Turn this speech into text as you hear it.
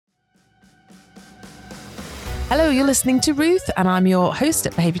Hello, you're listening to Ruth, and I'm your host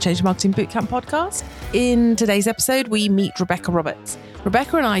at Behaviour Change Marketing Bootcamp podcast. In today's episode, we meet Rebecca Roberts.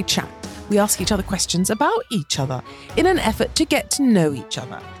 Rebecca and I chat. We ask each other questions about each other in an effort to get to know each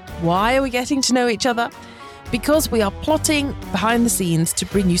other. Why are we getting to know each other? Because we are plotting behind the scenes to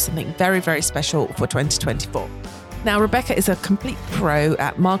bring you something very, very special for 2024. Now, Rebecca is a complete pro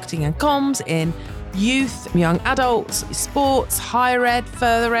at marketing and comms in youth, young adults, sports, higher ed,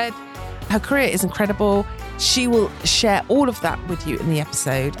 further ed. Her career is incredible. She will share all of that with you in the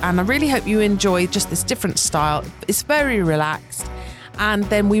episode. And I really hope you enjoy just this different style. It's very relaxed. And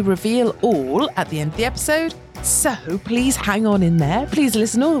then we reveal all at the end of the episode. So please hang on in there. Please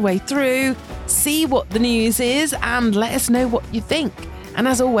listen all the way through, see what the news is, and let us know what you think. And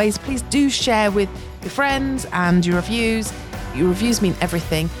as always, please do share with your friends and your reviews. Your reviews mean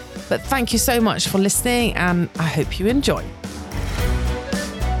everything. But thank you so much for listening, and I hope you enjoy.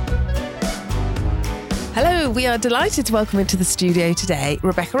 Hello, we are delighted to welcome into the studio today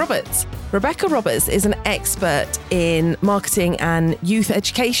Rebecca Roberts. Rebecca Roberts is an expert in marketing and youth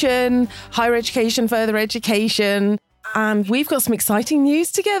education, higher education, further education, and we've got some exciting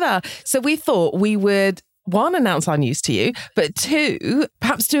news together. So we thought we would, one, announce our news to you, but two,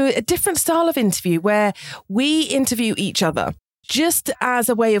 perhaps do a different style of interview where we interview each other, just as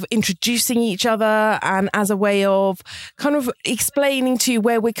a way of introducing each other and as a way of kind of explaining to you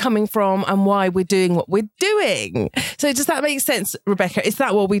where we're coming from and why we're doing what we're doing. So does that make sense, Rebecca? Is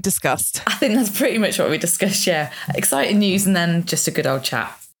that what we discussed? I think that's pretty much what we discussed, yeah. Exciting news and then just a good old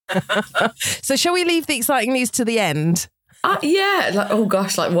chat. So shall we leave the exciting news to the end? Yeah, oh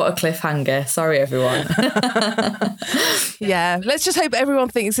gosh, what a cliffhanger. Sorry, everyone. Yeah, let's just hope everyone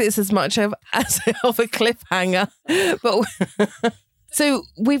thinks it's as much of a cliffhanger. But so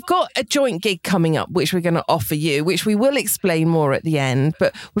we've got a joint gig coming up, which we're going to offer you, which we will explain more at the end.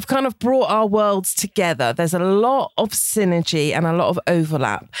 But we've kind of brought our worlds together. There's a lot of synergy and a lot of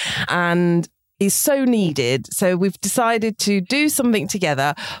overlap, and is so needed. So we've decided to do something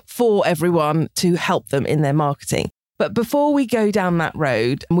together for everyone to help them in their marketing. But before we go down that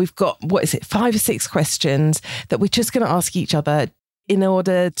road, we've got, 5 or 6 questions that we're just going to ask each other in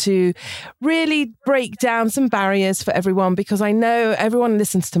order to really break down some barriers for everyone, because I know everyone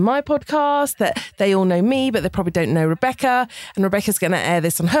listens to my podcast, that they all know me, but they probably don't know Rebecca. And Rebecca's going to air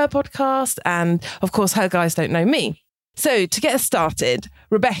this on her podcast. And of course, her guys don't know me. So to get us started,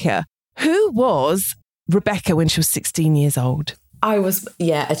 Rebecca, who was Rebecca when she was 16 years old? I was,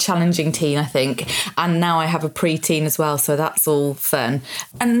 a challenging teen, I think. And now I have a pre-teen as well, so that's all fun.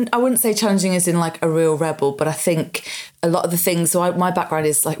 And I wouldn't say challenging as in a real rebel, but I think a lot of the things, my background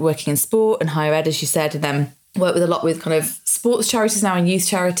is working in sport and higher ed, as you said, and then work with a lot with kind of sports charities now and youth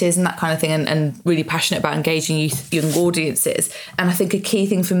charities and that kind of thing, and really passionate about engaging young audiences. And I think a key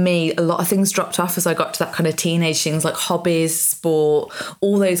thing for me, a lot of things dropped off as I got to that kind of teenage things like hobbies, sport,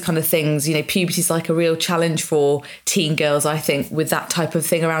 all those kind of things. You know, puberty is like a real challenge for teen girls, I think, with that type of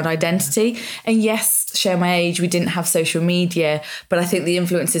thing around identity. And yes, share my age, we didn't have social media, but I think the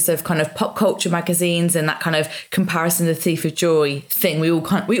influences of kind of pop culture magazines and that kind of comparison to the Thief of Joy thing we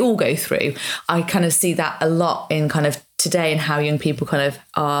all go through. I kind of see that a lot in kind of today and how young people kind of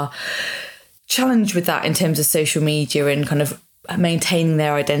are challenged with that in terms of social media and kind of maintaining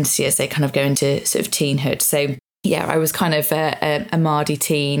their identity as they kind of go into sort of teenhood. So yeah, I was kind of a Mardy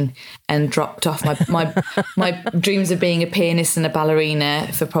teen and dropped off my dreams of being a pianist and a ballerina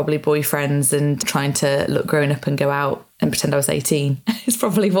for probably boyfriends and trying to look grown up and go out and pretend I was 18. It's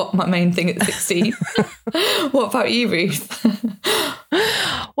probably what my main thing at 16. What about you, Ruth?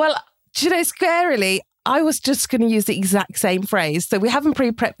 Well, do you know, scarily, I was just going to use the exact same phrase. So we haven't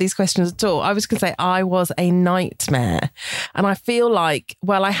pre-prepped these questions at all. I was going to say I was a nightmare. And I feel like,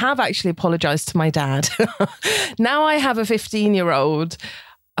 well, I have actually apologised to my dad. Now I have a 15-year-old.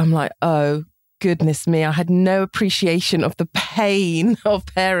 I'm like, oh, goodness me. I had no appreciation of the pain of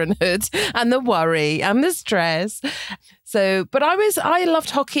parenthood and the worry and the stress. So, but I loved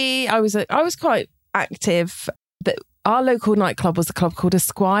hockey. I was quite active. Our local nightclub was a club called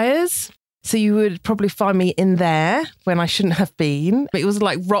Esquires. So you would probably find me in there when I shouldn't have been. It was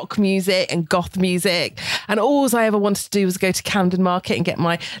like rock music and goth music. And all I ever wanted to do was go to Camden Market and get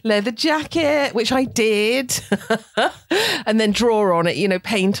my leather jacket, which I did. And then draw on it,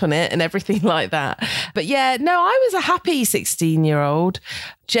 paint on it and everything like that. But yeah, no, I was a happy 16-year-old.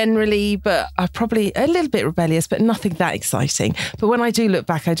 generally, but I'm probably a little bit rebellious, but nothing that exciting. But when I do look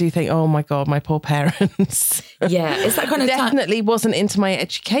back, I do think, oh my God, my poor parents. Yeah, it's that kind of definitely wasn't into my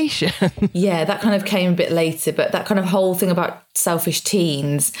education. Yeah, that kind of came a bit later, but that kind of whole thing about selfish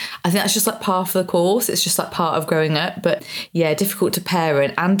teens, I think that's just like part of the course. It's just like part of growing up. But yeah, difficult to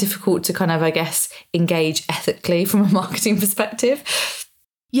parent and difficult to kind of, I guess, engage ethically from a marketing perspective.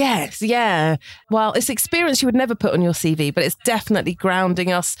 Yes, yeah. Well, it's experience you would never put on your CV, but it's definitely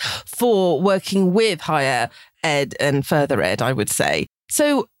grounding us for working with higher ed and further ed, I would say.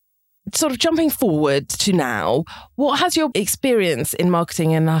 So sort of jumping forward to now, what has your experience in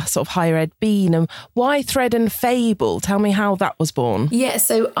marketing and sort of higher ed been, and why Thread and Fable? Tell me how that was born. Yeah,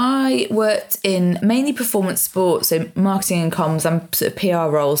 so I worked in mainly performance sports, so marketing and comms and sort of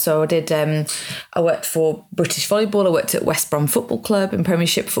PR roles. So I worked for British Volleyball, I worked at West Brom Football Club in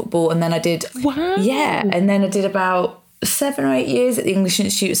Premiership football, and then I did about 7 or 8 years at the English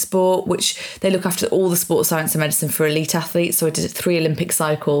Institute of Sport, which they look after all the sports science and medicine for elite athletes. So I did 3 Olympic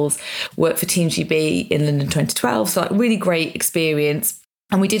cycles, worked for Team GB in London 2012. So like really great experience.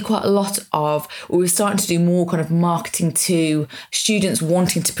 And we did quite a lot we were starting to do more kind of marketing to students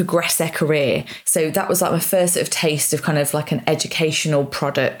wanting to progress their career. So that was like my first sort of taste of kind of like an educational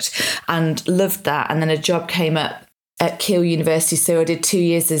product, and loved that. And then a job came up at Keele University. So I did 2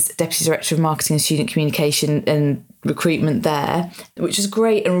 years as Deputy Director of Marketing and Student Communication and recruitment there, which was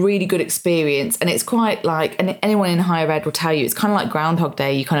great and really good experience. And it's quite like, and anyone in higher ed will tell you, it's kind of like Groundhog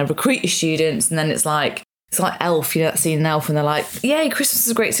Day. You kind of recruit your students and then it's like Elf, you know, that scene in Elf, and they're like, yay, Christmas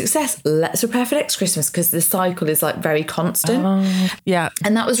is a great success. Let's prepare for next Christmas, because the cycle is like very constant. Yeah.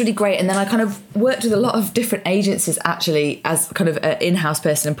 And that was really great. And then I kind of worked with a lot of different agencies actually as kind of an in-house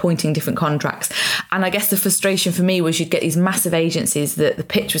person and pointing different contracts. And I guess the frustration for me was you'd get these massive agencies that the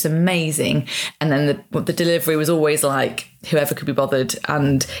pitch was amazing, and then the delivery was always like whoever could be bothered,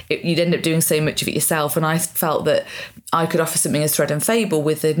 and you'd end up doing so much of it yourself. And I felt that I could offer something as Thread and Fable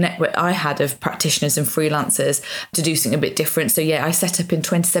with the network I had of practitioners and freelancers to do something a bit different. So yeah, I set up in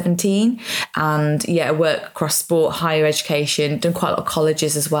 2017, and yeah, I work across sport, higher education, done quite a lot of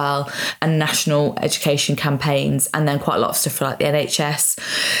colleges as well, and national education campaigns, and then quite a lot of stuff for like the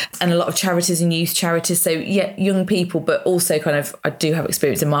NHS and a lot of charities and youth charities. So yeah, young people, but also kind of, I do have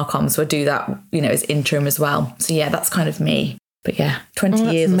experience in Marcom, so I do that, you know, as interim as well. So yeah, that's kind of me. But yeah, 20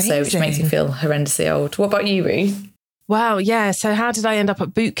 years amazing. or so, which makes me feel horrendously old. What about you, Ruth? Wow, yeah. So how did I end up at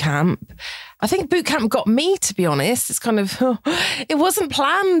Bootcamp? I think Bootcamp got me, to be honest. It's kind of, it wasn't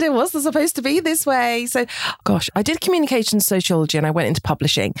planned. It wasn't supposed to be this way. So, gosh, I did communications sociology and I went into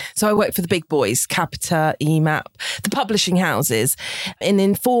publishing. So I worked for the big boys, Capita, EMAP, the publishing houses. In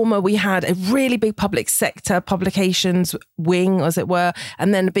Informa, we had a really big public sector publications wing, as it were,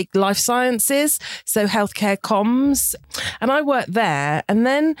 and then a big life sciences, so healthcare comms. And I worked there. And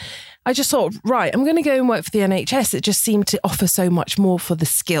then I just thought, right, I'm going to go and work for the NHS. It just seemed to offer so much more for the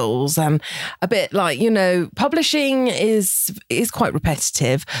skills, and a bit like, you know, publishing is quite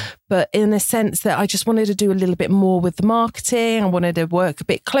repetitive, but in a sense that I just wanted to do a little bit more with the marketing. I wanted to work a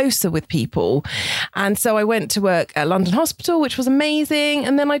bit closer with people. And so I went to work at London Hospital, which was amazing.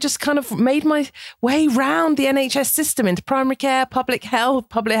 And then I just kind of made my way round the NHS system into primary care, Public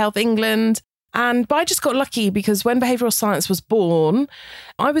Health England. But I just got lucky, because when behavioural science was born,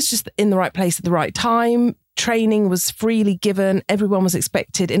 I was just in the right place at the right time. Training was freely given. Everyone was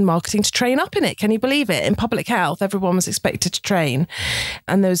expected in marketing to train up in it. Can you believe it? In public health, everyone was expected to train.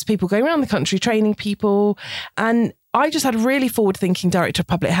 And there was people going around the country training people. And I just had a really forward-thinking director of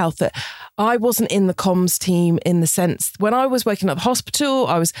public health that I wasn't in the comms team, in the sense when I was working at the hospital,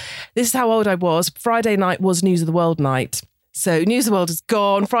 this is how old I was. Friday night was News of the World night. So News of the World is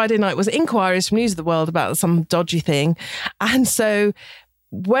gone. Friday night was inquiries from News of the World about some dodgy thing. And so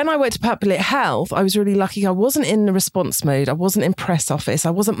when I worked at public health, I was really lucky. I wasn't in the response mode. I wasn't in press office. I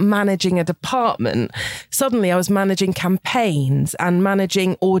wasn't managing a department. Suddenly I was managing campaigns and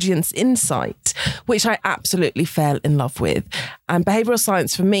managing audience insight, which I absolutely fell in love with. And behavioural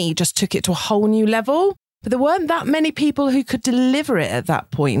science for me just took it to a whole new level. But there weren't that many people who could deliver it at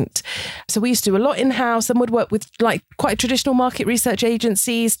that point. So we used to do a lot in-house and would work with like quite traditional market research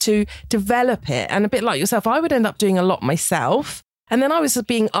agencies to develop it. And a bit like yourself, I would end up doing a lot myself. And then I was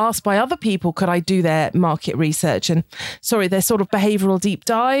being asked by other people, could I do their market research and, their sort of behavioural deep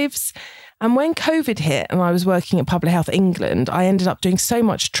dives. And when COVID hit and I was working at Public Health England, I ended up doing so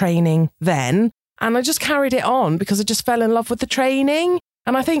much training then. And I just carried it on because I just fell in love with the training.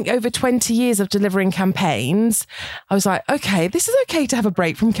 And I think over 20 years of delivering campaigns, I was like, okay, this is okay to have a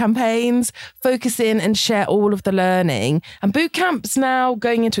break from campaigns, focus in and share all of the learning. And Bootcamp's now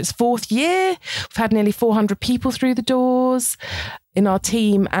going into its 4th year. We've had nearly 400 people through the doors. in our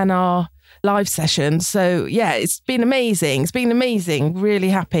team and our live sessions. So yeah, it's been amazing. It's been amazing. Really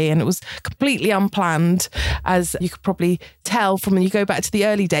happy. And it was completely unplanned, as you could probably tell from when you go back to the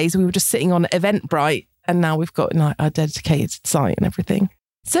early days. We were just sitting on Eventbrite, and now we've got our dedicated site and everything.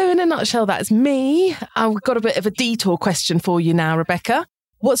 So in a nutshell, that's me. I've got a bit of a detour question for you now, Rebecca.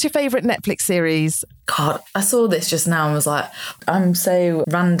 What's your favourite Netflix series? God, I saw this just now and was like, I'm so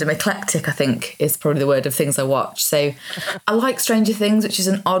random, eclectic, I think is probably the word of things I watch. So I like Stranger Things, which is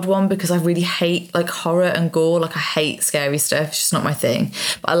an odd one because I really hate like horror and gore. Like I hate scary stuff. It's just not my thing.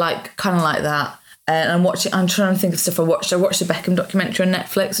 But I like kind of like that. And I'm trying to think of stuff I watched. I watched the Beckham documentary on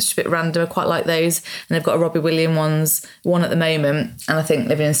Netflix, which is a bit random. I quite like those. And they've got a Robbie Williams one at the moment. And I think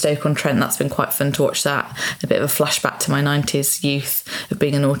living in Stoke-on-Trent, that's been quite fun to watch that. A bit of a flashback to my 90s youth of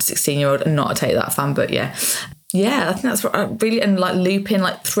being an autistic 16-year-old and not a Take That fan, but yeah. Yeah, I think that's what I really, and like Lupin,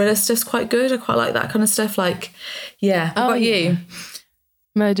 like thriller stuff's quite good. I quite like that kind of stuff. Like, yeah. What about you?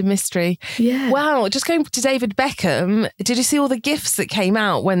 Murder mystery. Yeah. Wow. Just going to David Beckham, did you see all the gifs that came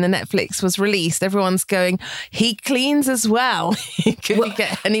out when the Netflix was released? Everyone's going, he cleans as well. Could you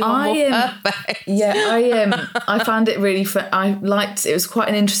get anyone more perfect? Yeah, I found it really fun. It was quite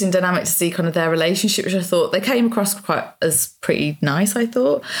an interesting dynamic to see kind of their relationship, which I thought they came across quite as pretty nice, I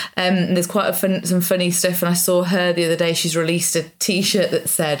thought. There's quite some funny stuff. And I saw her the other day, she's released a T-shirt that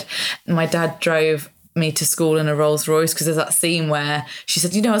said, my dad drove me to school in a Rolls Royce, because there's that scene where she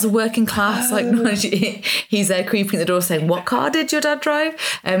said, I was a working class, he's there creeping at the door saying, what car did your dad drive?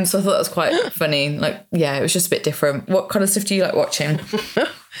 So I thought that was quite funny. Like, yeah, it was just a bit different. What kind of stuff do you like watching?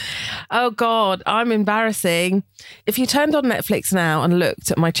 Oh God, I'm embarrassing. If you turned on Netflix now and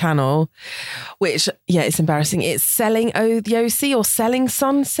looked at my channel, which, yeah, it's embarrassing. It's Selling the OC or Selling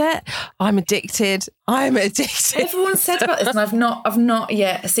Sunset. I'm addicted. Everyone said about this and I've not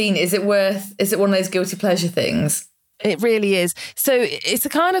yet seen it. Is it one of those guilty pleasure things? It really is. So it's the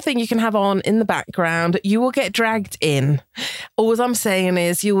kind of thing you can have on in the background. You will get dragged in. All I'm saying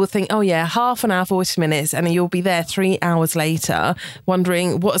is you will think, oh yeah, half an hour, 40 minutes, and you'll be there 3 hours later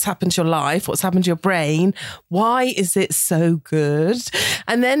wondering what has happened to your life, what's happened to your brain, why is it so good?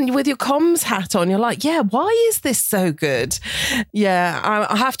 And then with your comms hat on, you're like, yeah, why is this so good? Yeah,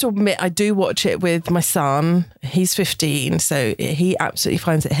 I have to admit, I do watch it with my son. He's 15, so he absolutely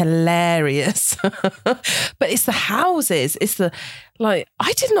finds it hilarious. But it's the houses. It's the, like,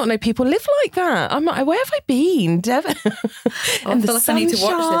 I did not know people live like that. I'm like, where have I been? Devon. I feel like I need to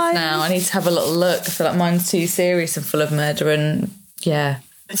watch this now. I need to have a little look. I feel like mine's too serious and full of murder and, yeah,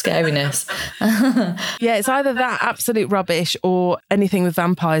 scariness. Yeah, it's either that absolute rubbish or anything with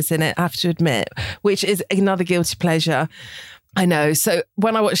vampires in it, I have to admit, which is another guilty pleasure. I know. So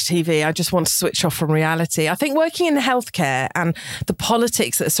when I watch TV, I just want to switch off from reality. I think working in healthcare and the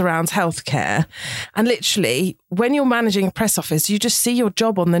politics that surrounds healthcare, and literally when you're managing a press office, you just see your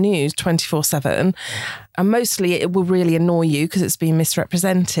job on the news 24/7. And mostly it will really annoy you because it's being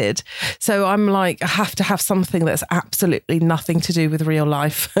misrepresented. So I'm like, I have to have something that's absolutely nothing to do with real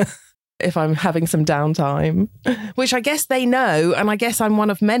life. If I'm having some downtime, which I guess they know. And I guess I'm one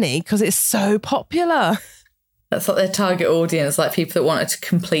of many because it's so popular. That's like their target audience, like people that want a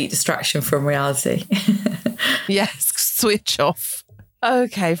complete distraction from reality. Yes, switch off.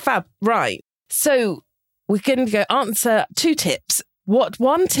 Okay, fab. Right. So we're going to go answer 2 tips. What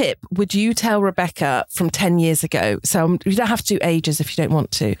one tip would you tell Rebecca from 10 years ago? So you don't have to do ages if you don't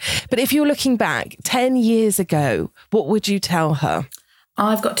want to. But if you're looking back 10 years ago, what would you tell her?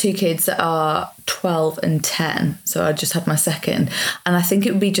 I've got 2 kids that are 12 and 10, so I just had my second. And I think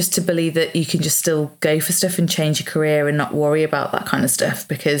it would be just to believe that you can just still go for stuff and change your career and not worry about that kind of stuff.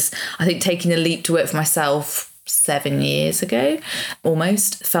 Because I think taking the leap to work for myself 7 years ago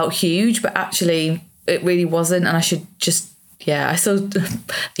almost felt huge, but actually it really wasn't. And I should just, I still,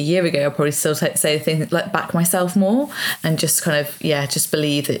 a year ago, I'd probably still say things like back myself more and just kind of, just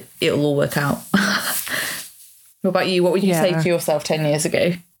believe that it'll all work out. What about you? What would you say to yourself 10 years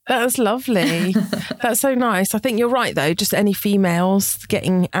ago? That's lovely. That's so nice. I think you're right, though. Just any females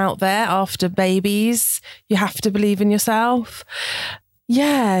getting out there after babies, you have to believe in yourself.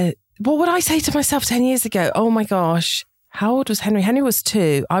 Yeah. What would I say to myself 10 years ago? Oh, my gosh. How old was Henry? Henry was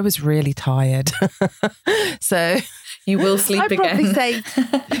 2. I was really tired. So... You will sleep again.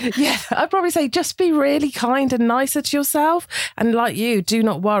 I'd probably say just be really kind and nicer to yourself. And like you, do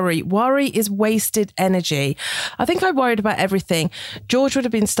not worry. Worry is wasted energy. I think I worried about everything. George would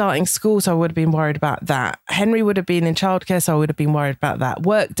have been starting school, so I would have been worried about that. Henry would have been in childcare, so I would have been worried about that.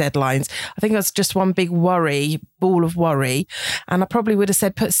 Work deadlines. I think that's just one big ball of worry. And I probably would have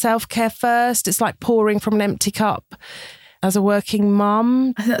said, put self-care first. It's like pouring from an empty cup. as a working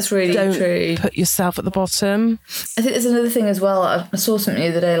mum. I think that's really true. Put yourself at the bottom. I think there's another thing as well. I saw something the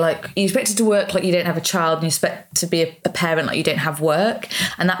other day, like you expected to work like you don't have a child, and you expect to be a parent like you don't have work.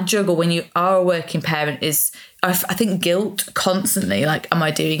 And that juggle when you are a working parent is, I think, guilt constantly. Like, am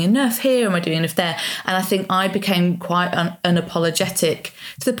I doing enough here? Am I doing enough there? And I think I became quite unapologetic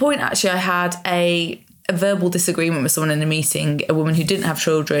to the point, actually, I had a verbal disagreement with someone in a meeting, a woman who didn't have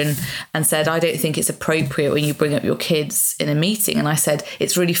children, and said, I don't think it's appropriate when you bring up your kids in a meeting. And I said,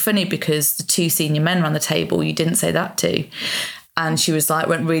 it's really funny because the 2 senior men around the table, you didn't say that to. And she was like,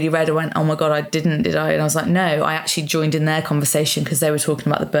 went really red and went, oh my God, I didn't, did I? And I was like, no, I actually joined in their conversation because they were talking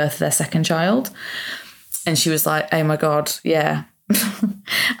about the birth of their second child. And she was like, oh my God, yeah.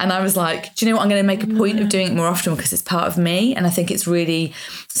 And I was like, do you know what? I'm going to make a point of doing it more often because it's part of me. And I think it's really,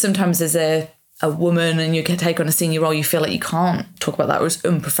 sometimes as a woman and you can take on a senior role, you feel like you can't talk about that, or it's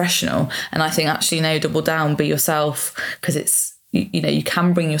unprofessional. And I think actually, no, double down, be yourself, because it's, you know, you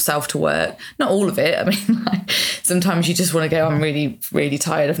can bring yourself to work. Not all of it. I mean, like, sometimes you just want to go, I'm really, really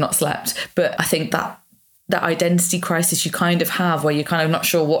tired, I've not slept. But I think that identity crisis you kind of have where you're kind of not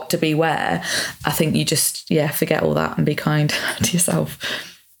sure what to be where, I think you just, forget all that and be kind to yourself.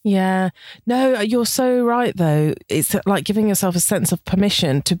 Yeah. No, you're so right, though. It's like giving yourself a sense of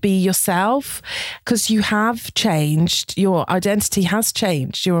permission to be yourself, because you have changed. Your identity has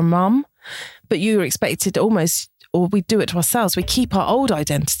changed. You're a mum, but you're expected almost, or we do it to ourselves. We keep our old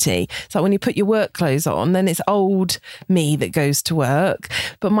identity. It's like when you put your work clothes on, then it's old me that goes to work.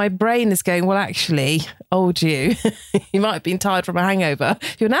 But my brain is going, well, actually, old you, you might have been tired from a hangover.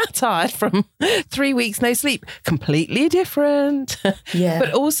 You're now tired from 3 weeks, no sleep. Completely different. Yeah.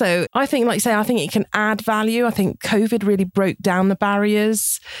 But also, I think, like you say, I think it can add value. I think COVID really broke down the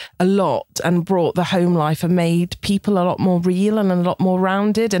barriers a lot and brought the home life and made people a lot more real and a lot more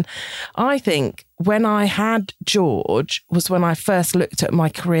rounded. And I think when I had George was when I first looked at my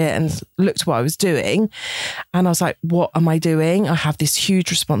career and looked at what I was doing. And I was like, what am I doing? I have this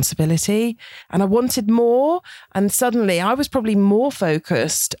huge responsibility and I wanted more. And suddenly I was probably more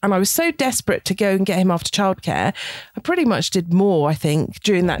focused and I was so desperate to go and get him after childcare. I pretty much did more, I think,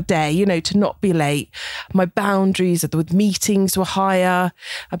 during that day, you know, to not be late. My boundaries with meetings were higher.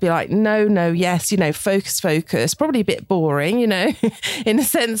 I'd be like, no, yes, you know, focus, probably a bit boring, you know, in the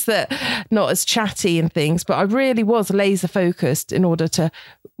sense that not as chatty and things, but I really was laser focused in order to,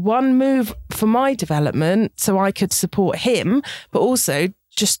 one, move for my development so I could support him, but also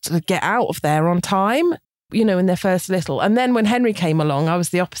just to get out of there on time, you know, in their first little. And then when Henry came along, I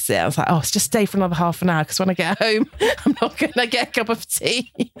was the opposite. I was like, oh, just stay for another half an hour because when I get home, I'm not going to get a cup of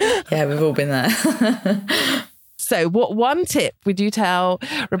tea. Yeah, we've all been there. So what one tip would you tell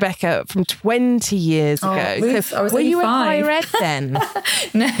Rebecca from 20 years ago? Ruth, I was were you in 5. higher ed then?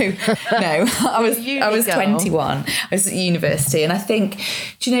 No. I was 21. I was at university. And I think,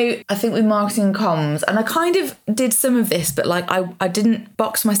 I think with marketing and comms, and I kind of did some of this, but like I didn't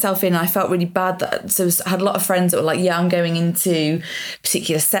box myself in. I felt really bad that, so I had a lot of friends that were like, yeah, I'm going into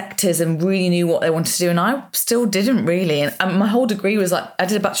particular sectors and really knew what they wanted to do. And I still didn't really. And my whole degree was like, I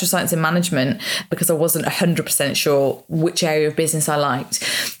did a Bachelor of Science in Management because I wasn't 100% sure which area of business I liked.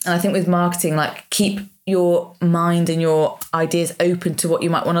 And I think with marketing, like, keep your mind and your ideas open to what you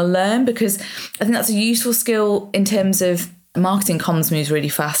might want to learn, because I think that's a useful skill in terms of marketing. Comms moves really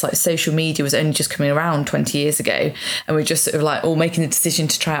fast. Like, social media was only just coming around 20 years ago, and we're just sort of like all making the decision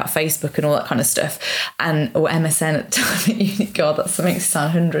to try out Facebook and all that kind of stuff, or MSN at the time. God, that makes it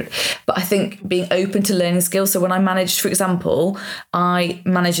sound 100. But I think being open to learning skills. So when I managed, for example, I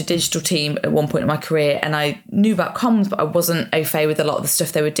managed a digital team at one point in my career, and I knew about comms, but I wasn't au fait with a lot of the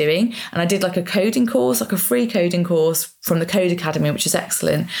stuff they were doing. And I did like a coding course, like a free coding course from the Code Academy, which is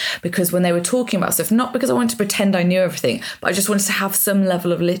excellent, because when they were talking about stuff, not because I wanted to pretend I knew everything, but I just wanted to have some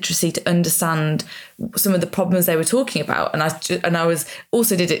level of literacy to understand some of the problems they were talking about. And I was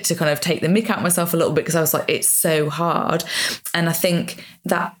also did it to kind of take the mick out of myself a little bit, because I was like, it's so hard. And I think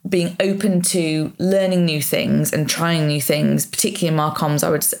that being open to learning new things and trying new things, particularly in Marcoms,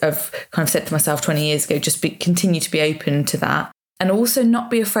 I would have kind of said to myself 20 years ago, just continue to be open to that. And also not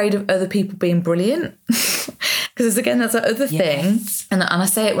be afraid of other people being brilliant. Because again, that's that other thing. And I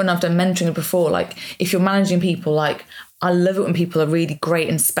say it when I've done mentoring before, like, if you're managing people, like, I love it when people are really great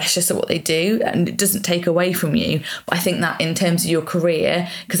and specialist at what they do, and it doesn't take away from you. But I think that in terms of your career,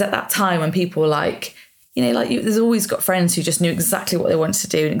 because at that time when people were like, there's always got friends who just knew exactly what they wanted to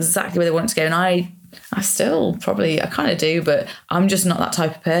do and exactly where they wanted to go. And I still probably, I kind of do, but I'm just not that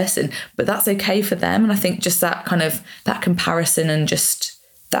type of person. But that's okay for them. And I think just that kind of, that comparison and just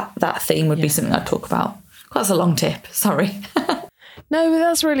that theme would be something I'd talk about. That's a long tip. Sorry. No, but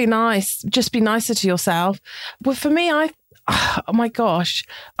that's really nice. Just be nicer to yourself. Well, for me, oh my gosh,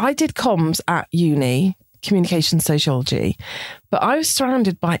 I did comms at uni, communication sociology, but I was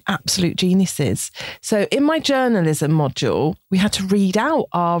surrounded by absolute geniuses. So in my journalism module, we had to read out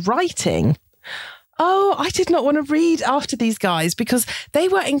our writing. Oh, I did not want to read after these guys because they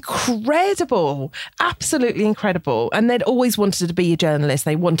were incredible, absolutely incredible. And they'd always wanted to be a journalist.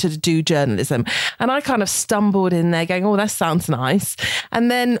 They wanted to do journalism. And I kind of stumbled in there going, oh, that sounds nice.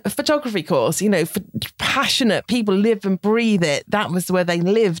 And then a photography course, you know, for passionate people live and breathe it. That was where they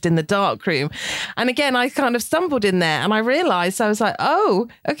lived, in the darkroom. And again, I kind of stumbled in there and I realized, I was like, oh,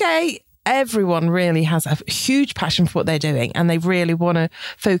 okay. Everyone really has a huge passion for what they're doing and they really want to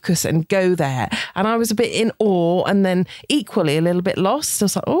focus and go there. And I was a bit in awe and then equally a little bit lost. I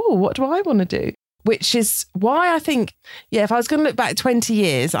was like, oh, what do I want to do? Which is why I think, yeah, if I was going to look back 20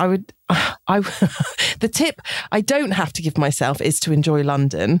 years, the tip I don't have to give myself is to enjoy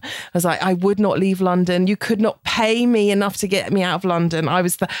London. I was like, I would not leave London. You could not pay me enough to get me out of London.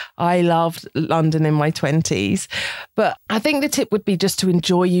 I loved London in my 20s. But I think the tip would be just to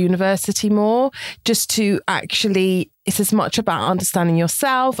enjoy university more, just to actually, it's as much about understanding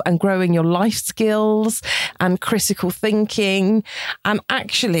yourself and growing your life skills and critical thinking. And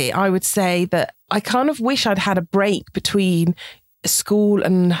actually, I would say that I kind of wish I'd had a break between school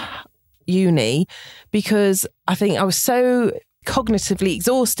and uni, because I think I was so cognitively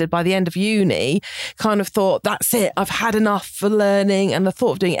exhausted by the end of uni, kind of thought, that's it, I've had enough for learning, and the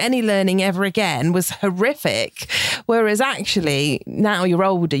thought of doing any learning ever again was horrific. Whereas actually now you're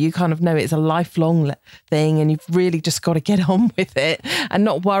older, you kind of know it's a lifelong thing and you've really just got to get on with it and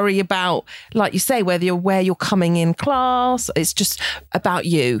not worry about, like you say, where you're coming in class. It's just about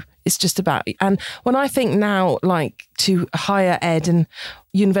you. It's just about, and when I think now, like to higher ed and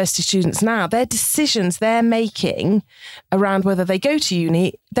university students now, their decisions they're making around whether they go to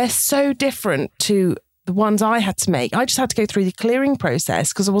uni, they're so different to the ones I had to make. I just had to go through the clearing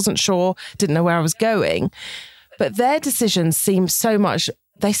process because I wasn't sure, didn't know where I was going. But their decisions seem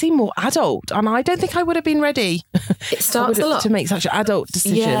they seem more adult, and I don't think I would have been ready. It starts a lot to make such adult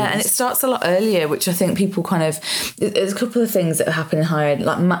decisions. Yeah, and it starts a lot earlier, which I think people there's a couple of things that happen in higher ed,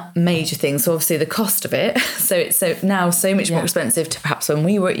 like major things. So obviously the cost of it. So it's now so much more expensive to perhaps when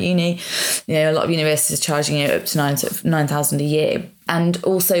we were at uni. You know, a lot of universities are charging up to £9,000 a year. And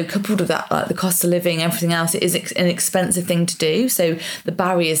also coupled with that, like the cost of living, everything else, it is an expensive thing to do. So the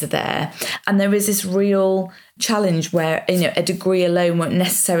barriers are there. And there is this real challenge where, you know, a degree alone won't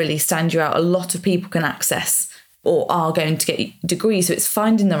necessarily stand you out. A lot of people can access or are going to get degrees. So it's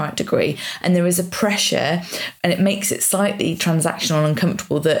finding the right degree. And there is a pressure, and it makes it slightly transactional and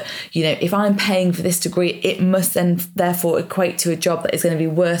uncomfortable that, you know, if I'm paying for this degree, it must then therefore equate to a job that is going to be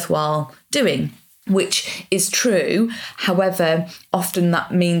worthwhile doing. Which is true. However, often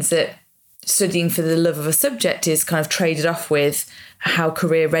that means that studying for the love of a subject is kind of traded off with how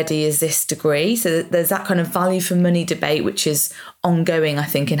career ready is this degree. So there's that kind of value for money debate, which is ongoing, I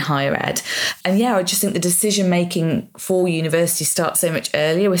think, in higher ed. And yeah, I just think the decision making for university starts so much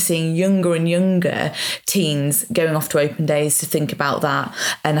earlier. We're seeing younger and younger teens going off to open days to think about that.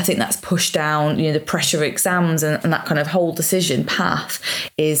 And I think that's pushed down, you know, the pressure of exams and that kind of whole decision path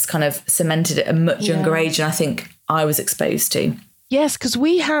is kind of cemented at a much younger age. And I think I was exposed to. Yes, because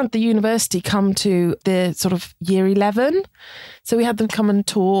we had the university come to the sort of year 11. So we had them come and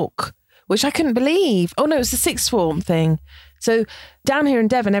talk, which I couldn't believe. Oh, no, it was the sixth form thing. So down here in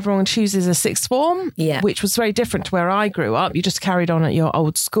Devon, everyone chooses a sixth form, which was very different to where I grew up. You just carried on at your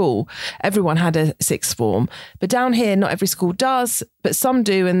old school. Everyone had a sixth form. But down here, not every school does, but some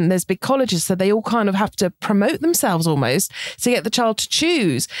do. And there's big colleges, so they all kind of have to promote themselves almost to get the child to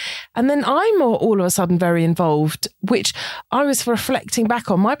choose. And then I'm all of a sudden very involved, which I was reflecting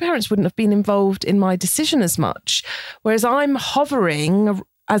back on. My parents wouldn't have been involved in my decision as much, whereas I'm hovering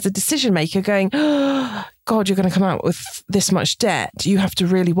as a decision maker going, oh, God, you're going to come out with this much debt. You have to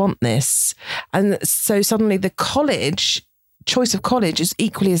really want this. And so suddenly the choice of college is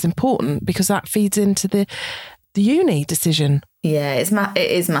equally as important because that feeds into the uni decision. Yeah, it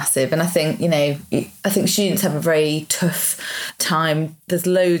is massive. And I think, you know, I think students have a very tough time. There's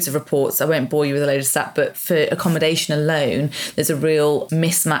loads of reports. I won't bore you with a load of stats, but for accommodation alone, there's a real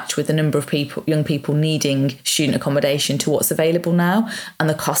mismatch with the number of young people needing student accommodation to what's available now and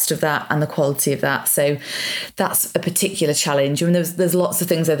the cost of that and the quality of that. So that's a particular challenge. I mean, there's lots of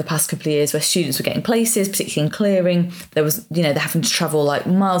things over the past couple of years where students were getting places, particularly in clearing. There was, you know, they're having to travel like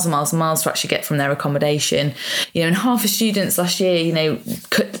miles and miles and miles to actually get from their accommodation. You know, and half of students last year, you know,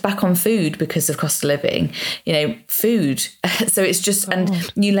 cut back on food because of cost of living, you know, food. So it's just,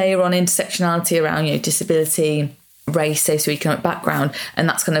 and you layer on intersectionality around, you know, disability, race, socioeconomic background, and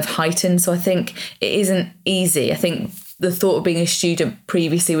that's kind of heightened. So I think it isn't easy. I think the thought of being a student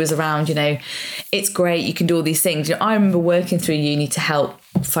previously was around, it's great, you can do all these things. I remember working through uni to help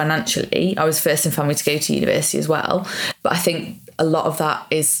financially. I was first in family to go to university as well. But I think a lot of that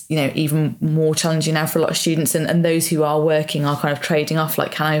is, even more challenging now for a lot of students, and those who are working are kind of trading off,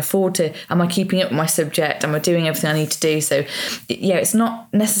 like, can I afford to, am I keeping up with my subject? Am I doing everything I need to do? So yeah, it's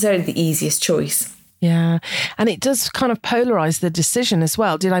not necessarily the easiest choice. Yeah. And it does kind of polarize the decision as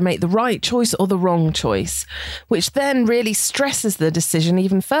well. Did I make the right choice or the wrong choice? Which then really stresses the decision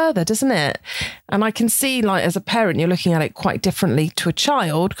even further, doesn't it? And I can see, like, as a parent, you're looking at it quite differently to a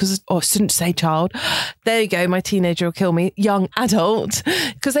child, I shouldn't say child. There you go. My teenager will kill me. Young adult,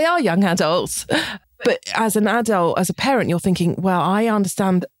 because they are young adults. But as an adult, as a parent, you're thinking, well, I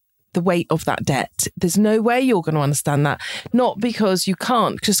understand the weight of that debt. There's no way you're going to understand that. Not because you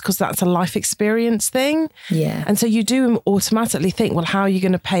can't, just because that's a life experience thing. Yeah. And so you do automatically think, well, how are you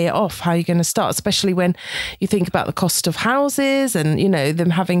going to pay it off? How are you going to start? Especially when you think about the cost of houses and, them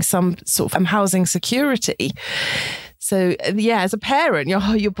having some sort of housing security. So yeah, as a parent,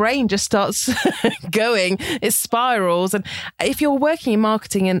 your brain just starts going, it spirals. And if you're working in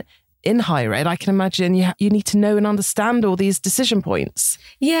marketing and in higher ed, I can imagine you need to know and understand all these decision points.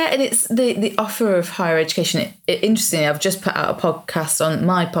 Yeah, and it's the offer of higher education. Interestingly, I've just put out a podcast on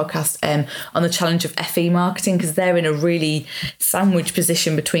my podcast on the challenge of FE marketing, because they're in a really sandwich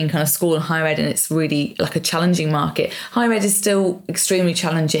position between kind of school and higher ed, and it's really like a challenging market. Higher ed is still extremely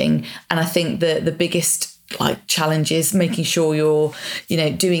challenging, and I think the biggest challenges, making sure you're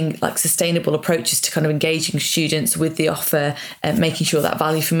doing sustainable approaches to kind of engaging students with the offer, and making sure that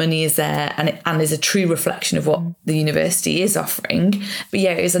value for money is there and is a true reflection of what the university is offering. But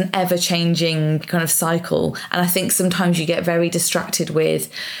yeah, it is an ever-changing kind of cycle, and I think sometimes you get very distracted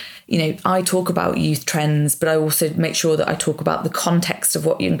with I talk about youth trends, but I also make sure that I talk about the context of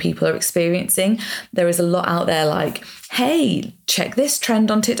what young people are experiencing. There is a lot out there like, hey, check this trend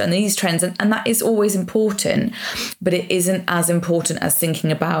on TikTok and these trends. And that is always important, but it isn't as important as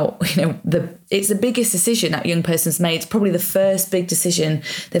thinking about, it's the biggest decision that young person's made. It's probably the first big decision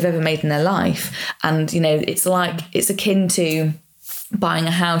they've ever made in their life. And, it's akin to buying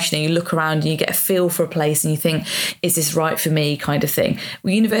a house. You look around and you get a feel for a place and you think, is this right for me, kind of thing.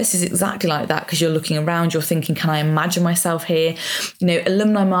 Well, university is exactly like that, because you're looking around, you're thinking, can I imagine myself here?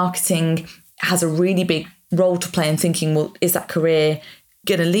 Alumni marketing has a really big role to play in thinking, well, is that career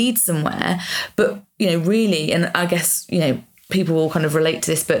going to lead somewhere? But, really, and I guess, people will kind of relate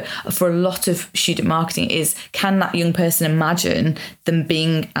to this, but for a lot of student marketing is, can that young person imagine them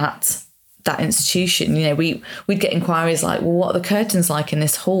being at that institution? We'd get inquiries like, well, what are the curtains like in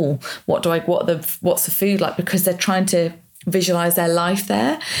this hall? What's the food like? Because they're trying to visualize their life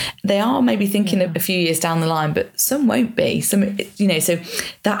there. They are maybe thinking a few years down the line, but some won't be. So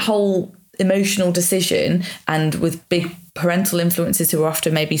that whole emotional decision, and with big parental influences who are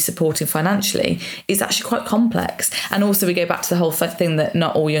often maybe supporting financially, is actually quite complex. And also we go back to the whole thing that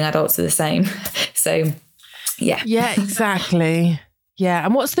not all young adults are the same. So yeah. Yeah, exactly. Yeah.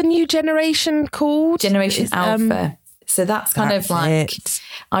 And what's the new generation called? Generation Alpha. So that's kind of like, it's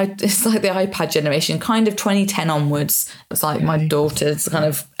like the iPad generation, kind of 2010 onwards. It's like my daughter's kind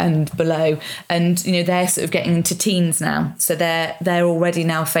of and below. And, they're sort of getting into teens now. So they're already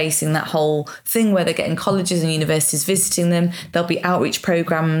now facing that whole thing where they're getting colleges and universities visiting them. There'll be outreach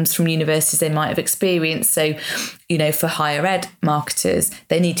programs from universities they might have experienced. So, for higher ed marketers,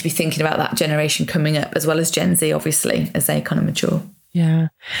 they need to be thinking about that generation coming up, as well as Gen Z, obviously, as they kind of mature. Yeah.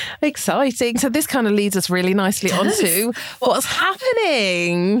 Exciting. So this kind of leads us really nicely onto what's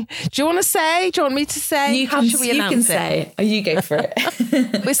happening. Do you want to say? Do you want me to say? How should we announce it? You can say. Oh, you go for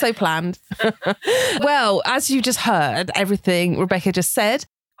it. We're so planned. Well, as you just heard, everything Rebecca just said,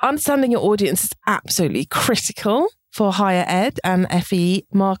 understanding your audience is absolutely critical for higher ed and FE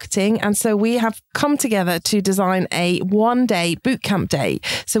marketing. And so we have come together to design a one-day bootcamp day.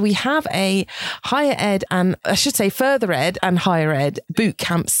 So we have a higher ed and I should say further ed and higher ed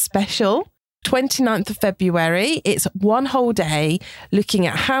bootcamp special. 29th of February. It's one whole day looking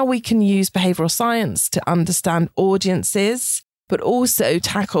at how we can use behavioural science to understand audiences, but also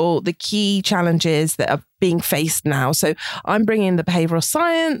tackle the key challenges that are being faced now. So I'm bringing the behavioural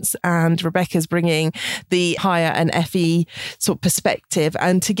science and Rebecca's bringing the higher and FE sort of perspective.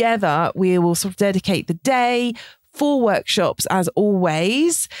 And together we will sort of dedicate the day, 4 workshops as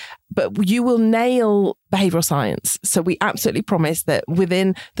always, but you will nail behavioural science. So we absolutely promise that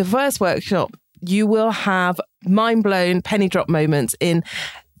within the first workshop, you will have mind-blown penny drop moments in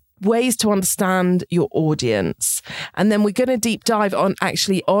ways to understand your audience. And then we're going to deep dive on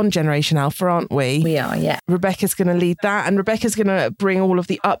Generation Alpha, aren't we? We are, yeah. Rebecca's going to lead that, and Rebecca's going to bring all of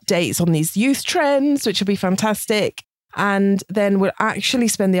the updates on these youth trends, which will be fantastic. And then we'll actually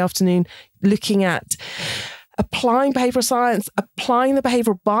spend the afternoon looking at applying behavioural science, applying the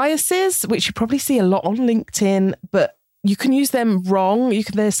behavioural biases, which you probably see a lot on LinkedIn, but you can use them wrong.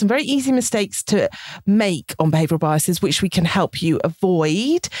 There's some very easy mistakes to make on behavioural biases, which we can help you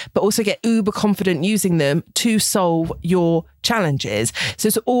avoid, but also get uber confident using them to solve your challenges. So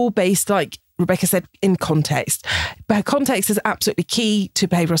it's all based, like Rebecca said, in context. But context is absolutely key to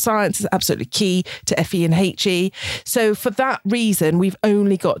behavioural science, is absolutely key to FE and HE. So for that reason, we've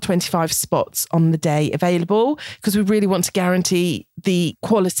only got 25 spots on the day available because we really want to guarantee the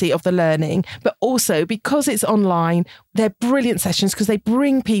quality of the learning. But also because it's online, they're brilliant sessions because they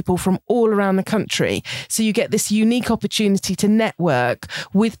bring people from all around the country. So you get this unique opportunity to network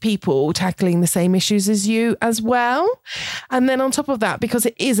with people tackling the same issues as you as well. And then on top of that, because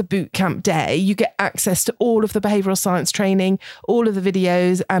it is a bootcamp day, you get access to all of the behavioural science training, all of the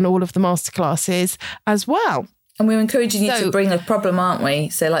videos and all of the masterclasses as well. And we're encouraging you to bring a problem, aren't we?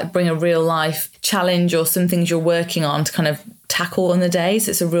 So like bring a real life challenge or some things you're working on to kind of tackle on the day.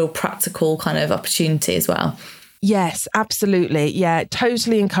 So it's a real practical kind of opportunity as well. Yes, absolutely. Yeah,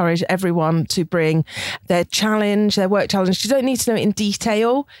 totally encourage everyone to bring their challenge, their work challenge. You don't need to know it in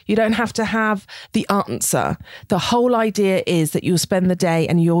detail. You don't have to have the answer. The whole idea is that you'll spend the day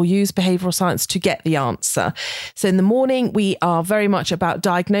and you'll use behavioural science to get the answer. So in the morning, we are very much about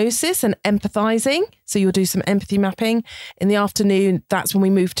diagnosis and empathising. So you'll do some empathy mapping. In the afternoon, that's when we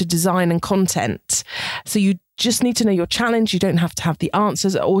move to design and content. So you just need to know your challenge. You don't have to have the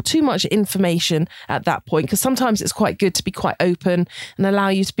answers or too much information at that point, because sometimes it's quite good to be quite open and allow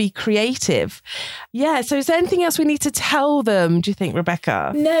you to be creative. Yeah. So is there anything else we need to tell them, do you think,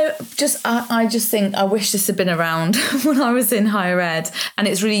 Rebecca? No, I just think I wish this had been around when I was in higher ed, and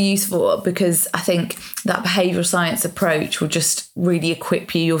it's really useful because I think that behavioural science approach will just really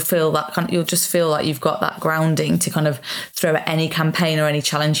equip you. You'll just feel like you've got that grounding to kind of throw at any campaign or any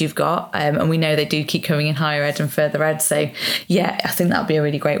challenge you've got. And we know they do keep coming in higher ed and further ed. So yeah, I think that'd be a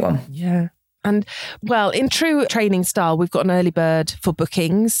really great one. Yeah. And well, in true training style, we've got an early bird for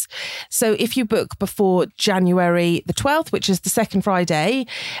bookings. So if you book before January the 12th, which is the second Friday,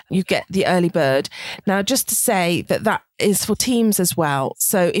 you get the early bird. Now, just to say that is for teams as well.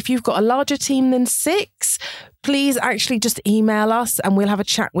 So if you've got a larger team than 6, please actually just email us and we'll have a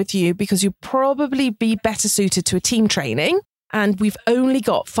chat with you, because you'll probably be better suited to a team training. And we've only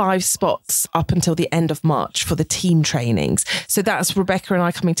got 5 spots up until the end of March for the team trainings. So that's Rebecca and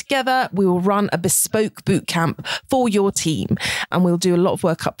I coming together. We will run a bespoke bootcamp for your team. And we'll do a lot of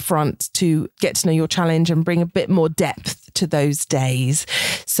work up front to get to know your challenge and bring a bit more depth to those days.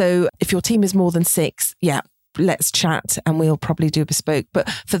 So if your team is more than 6, let's chat and we'll probably do a bespoke. But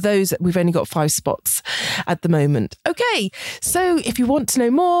for those, we've only got 5 spots at the moment. Okay, so if you want to know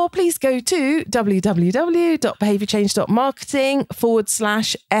more, please go to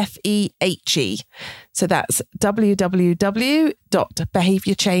www.behaviourchange.marketing/FEHE. So that's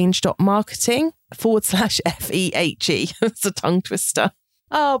www.behaviourchange.marketing/FEHE. It's a tongue twister.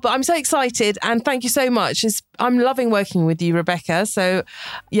 Oh, but I'm so excited and thank you so much. I'm loving working with you, Rebecca. So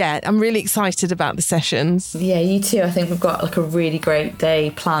yeah, I'm really excited about the sessions. Yeah, you too. I think we've got like a really great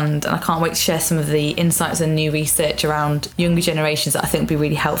day planned and I can't wait to share some of the insights and new research around younger generations that I think will be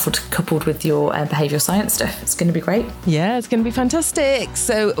really helpful coupled with your behavioural science stuff. It's going to be great. Yeah, it's going to be fantastic.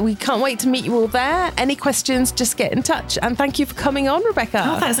 So we can't wait to meet you all there. Any questions, just get in touch. And thank you for coming on, Rebecca.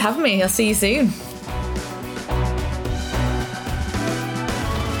 Oh, thanks for having me. I'll see you soon.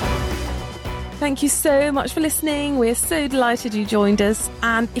 Thank you so much for listening. We're so delighted you joined us.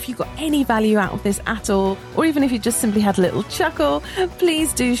 And if you got any value out of this at all, or even if you just simply had a little chuckle,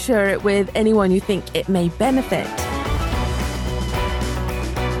 please do share it with anyone you think it may benefit.